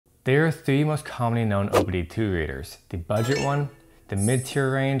There are three most commonly known OBD2 readers: the budget one, the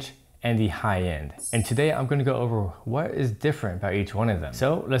mid-tier range, and the high end. And today I'm gonna go over what is different about each one of them.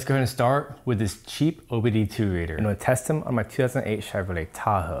 So let's go ahead and start with this cheap OBD2 reader. I'm gonna test them on my 2008 Chevrolet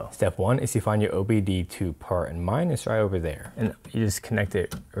Tahoe. Step one is you find your OBD2 part, and mine is right over there. And you just connect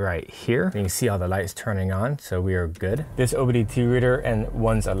it right here. And you can see all the lights turning on, so we are good. This OBD2 reader and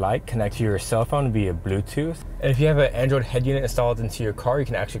ones alike connect to your cell phone via Bluetooth. And if you have an Android head unit installed into your car, you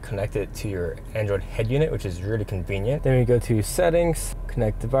can actually connect it to your Android head unit, which is really convenient. Then we go to settings,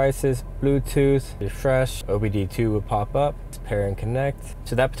 connect devices, Bluetooth, refresh, OBD2 will pop up, pair and connect.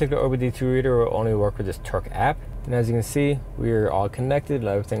 So that particular OBD2 reader will only work with this Turk app. And as you can see, we're all connected,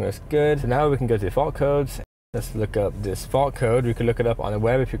 everything looks good. So now we can go to fault codes. Let's look up this fault code. We could look it up on the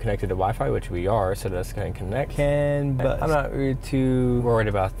web if you're connected to Wi-Fi, which we are. So let's go ahead and connect. But I'm not really too worried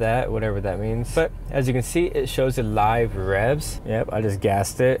about that, whatever that means. But as you can see, it shows the live revs. Yep, I just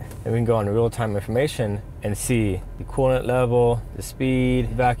gassed it. And we can go on real-time information and see the coolant level, the speed,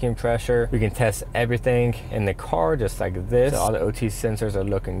 vacuum pressure. We can test everything in the car just like this. So all the OT sensors are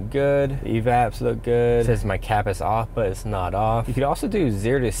looking good. The EVAPs look good. It says my cap is off, but it's not off. You could also do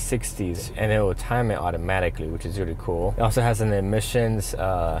 0 to 60s and it will time it automatically, which is really cool. It also has an emissions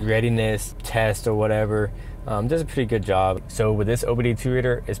readiness test or whatever. Does a pretty good job. So with this OBD2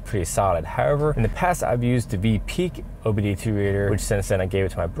 reader, it's pretty solid. However, in the past I've used the V-Peak OBD2 reader, which since then I gave it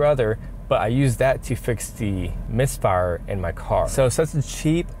to my brother, but I used that to fix the misfire in my car. So such a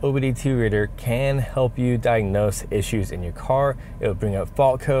cheap OBD2 reader can help you diagnose issues in your car. It will bring up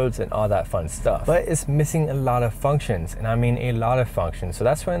fault codes and all that fun stuff. But it's missing a lot of functions, and I mean a lot of functions. So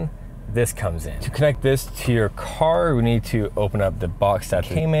that's when this comes in. To connect this to your car, we need to open up the box that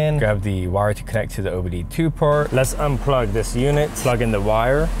came in, grab the wire to connect to the OBD2 port. Let's unplug this unit, plug in the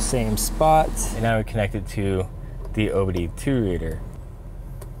wire, same spot, and now we connect it to the OBD2 reader.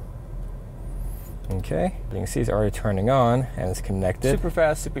 Okay, you can see it's already turning on and it's connected. Super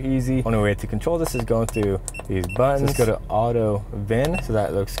fast, super easy. Only way to control this is going through these buttons. Let's go to auto VIN, so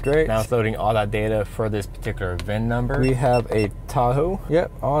that looks great. Now it's loading all that data for this particular VIN number. We have a Tahoe.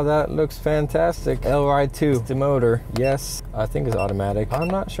 Yep, all that looks fantastic. LRI2, the motor, yes. I think it's automatic. I'm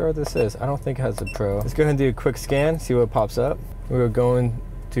not sure what this is. I don't think it has the Pro. Let's go ahead and do a quick scan, see what pops up. We're going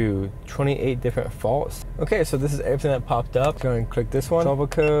to 28 different faults. Okay, so this is everything that popped up. Go and click this one. Trouble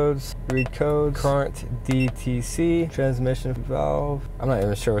codes, read codes, current DTC, transmission valve. I'm not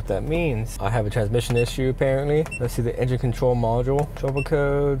even sure what that means. I have a transmission issue apparently. Let's see the engine control module. Trouble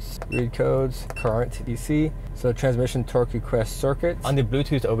codes, read codes, current DC. So transmission torque request circuit. On the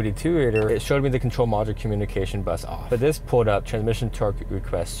Bluetooth OBD2 reader, it showed me the control module communication bus off. But this pulled up transmission torque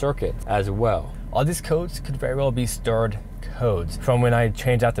request circuit as well. All these codes could very well be stored codes from when I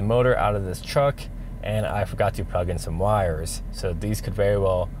changed out the motor out of this truck and I forgot to plug in some wires. So these could very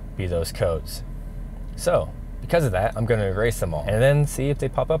well be those codes. So because of that, I'm going to erase them all and then see if they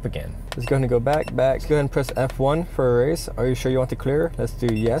pop up again. Just going to go back. Let's go ahead and press F1 for erase. Are you sure you want to clear? Let's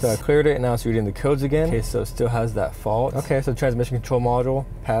do yes. So I cleared it and now it's reading the codes again. Okay, so it still has that fault. Okay, so transmission control module,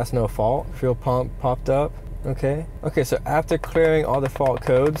 pass, no fault. Fuel pump popped up. Okay, so after clearing all the fault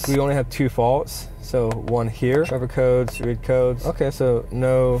codes, we only have 2 faults. So one here, cover codes, read codes. Okay, so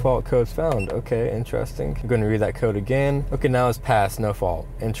no fault codes found. Okay, interesting. I'm going to read that code again. Okay, now it's passed, no fault.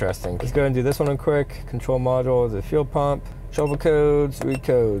 Interesting. Let's go ahead and do this one quick. Control module, the fuel pump. Trouble codes, read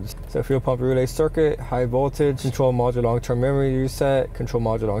codes. So fuel pump relay circuit, high voltage, control module long-term memory reset, control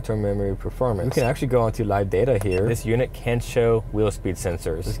module long-term memory performance. We can actually go onto live data here. This unit can show wheel speed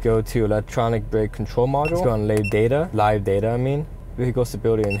sensors. Let's go to electronic brake control module. Let's go on live data I mean. Vehicle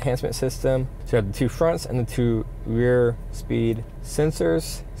stability enhancement system. So you have the 2 fronts and the 2 rear speed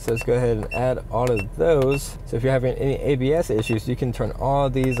sensors. So let's go ahead and add all of those. So if you're having any ABS issues, you can turn all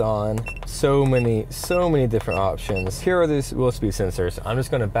these on. So many different options. Here are these wheel speed sensors. I'm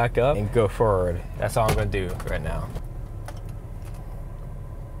just going to back up and go forward. That's all I'm going to do right now.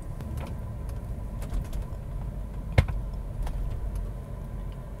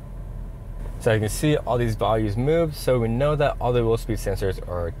 So you can see all these values moved, so we know that all the wheel speed sensors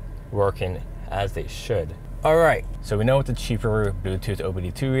are working as they should. All right, so we know what the cheaper Bluetooth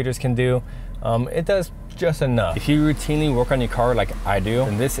OBD2 readers can do. It does just enough. If you routinely work on your car like I do,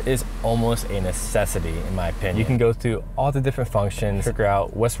 then this is almost a necessity in my opinion. You can go through all the different functions, figure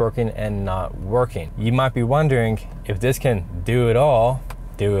out what's working and not working. You might be wondering, if this can do it all,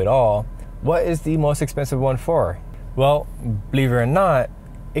 what is the most expensive one for? Well, believe it or not,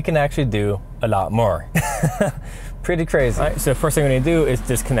 it can actually do a lot more. Pretty crazy. All right, so first thing we need to do is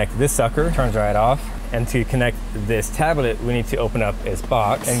disconnect this sucker, turns right off. And to connect this tablet, we need to open up its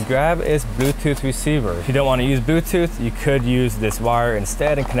box and grab its Bluetooth receiver. If you don't want to use Bluetooth, you could use this wire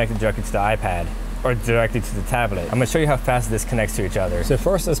instead and connect it directly to the iPad or directly to the tablet. I'm gonna show you how fast this connects to each other. So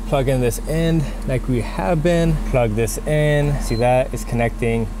first, let's plug in this end like we have been. Plug this in. See that? It's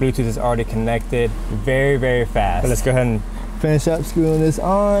connecting. Bluetooth is already connected. Very, very fast. So let's go ahead and finish up screwing this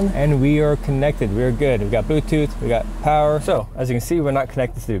on, and we are connected. We're good. We got Bluetooth, we got power. So as you can see, we're not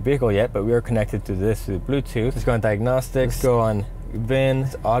connected to the vehicle yet, but we are connected to this through Bluetooth. Let's go on diagnostics, let's go on VIN,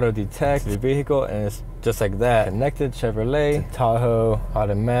 auto detect the vehicle, and it's just like that. Connected Chevrolet, Tahoe,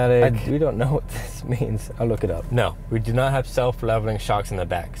 automatic. We don't know what this means. I'll look it up. No, we do not have self-leveling shocks in the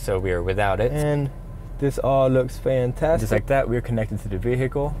back, so we are without it. And this all looks fantastic. Just like that, we're connected to the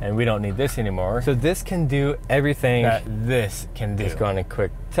vehicle, and we don't need this anymore. So this can do everything that this can do. Let's go on a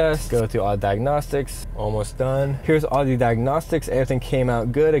quick test. Go to all diagnostics. Almost done. Here's all the diagnostics. Everything came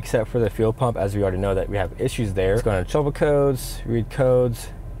out good except for the fuel pump, as we already know that we have issues there. Let's go on trouble codes, read codes,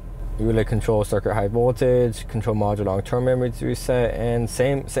 relay control circuit high voltage, control module long-term memory reset, and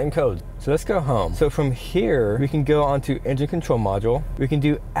same code. So let's go home. So from here, we can go onto engine control module. We can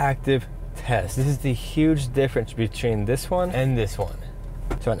do active test. This is the huge difference between this one and this one.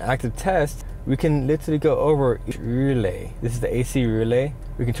 So an active test, we can literally go over each relay. This is the AC relay.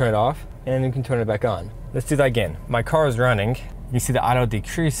 We can turn it off and we can turn it back on. Let's do that again. My car is running. You see the auto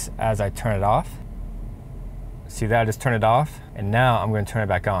decrease as I turn it off. See that? I just turn it off, and now I'm going to turn it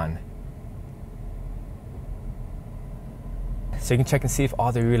back on. So you can check and see if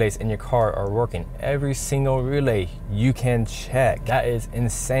all the relays in your car are working. Every single relay you can check. That is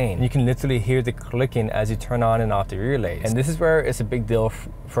insane. You can literally hear the clicking as you turn on and off the relays. And this is where it's a big deal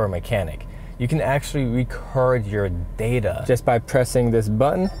for a mechanic. You can actually record your data. Just by pressing this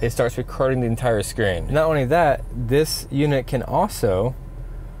button, it starts recording the entire screen. Not only that, this unit can also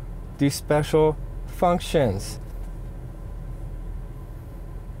do special functions.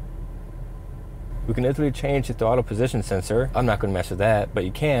 We can literally change it to auto position sensor. I'm not gonna mess with that, but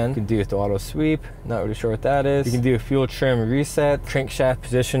you can. You can do it to auto sweep. Not really sure what that is. You can do a fuel trim reset, crankshaft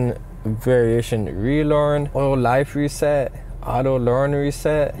position variation relearn, oil life reset, auto learn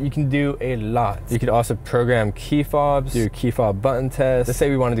reset. You can do a lot. You could also program key fobs, do key fob button test. Let's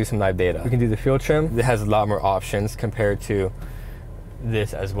say we want to do some live data. We can do the fuel trim. It has a lot more options compared to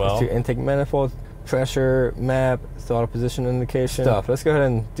this as well. Let's do intake manifold, pressure, map, auto position indication stuff. Let's go ahead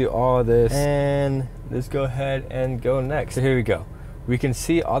and do all this, and let's go ahead and go next. So here we go. We can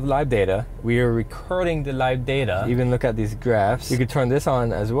see all the live data. We are recording the live data. Even look at these graphs. You could turn this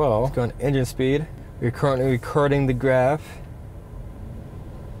on as well. Let's go on engine speed. We're currently recording the graph.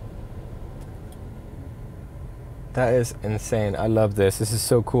 That is insane. I love this. This is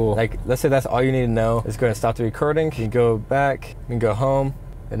so cool. Like, let's say that's all you need to know. Let's go ahead and stop the recording. You can go back, you can go home,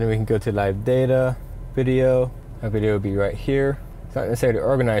 and then we can go to live data, video. Our video will be right here. It's not necessarily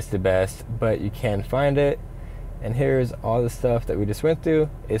organized the best, but you can find it. And here's all the stuff that we just went through.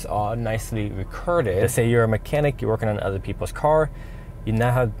 It's all nicely recorded. Let's say you're a mechanic, you're working on other people's car. You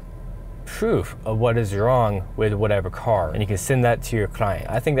now have proof of what is wrong with whatever car, and you can send that to your client.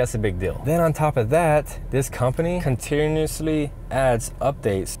 I think that's a big deal. Then on top of that, this company continuously adds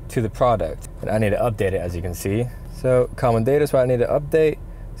updates to the product. And I need to update it, as you can see. So common data is what I need to update.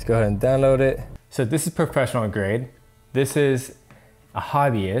 Let's go ahead and download it. So this is professional grade. This is a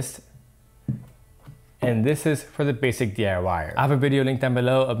hobbyist. And this is for the basic DIYer. I have a video linked down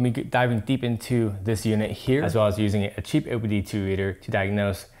below of me diving deep into this unit here, as well as using a cheap OBD2 reader to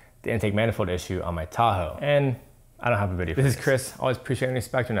diagnose the intake manifold issue on my Tahoe. And I don't have a video for this. This is Chris. Always appreciate and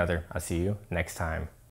respect one another. I'll see you next time.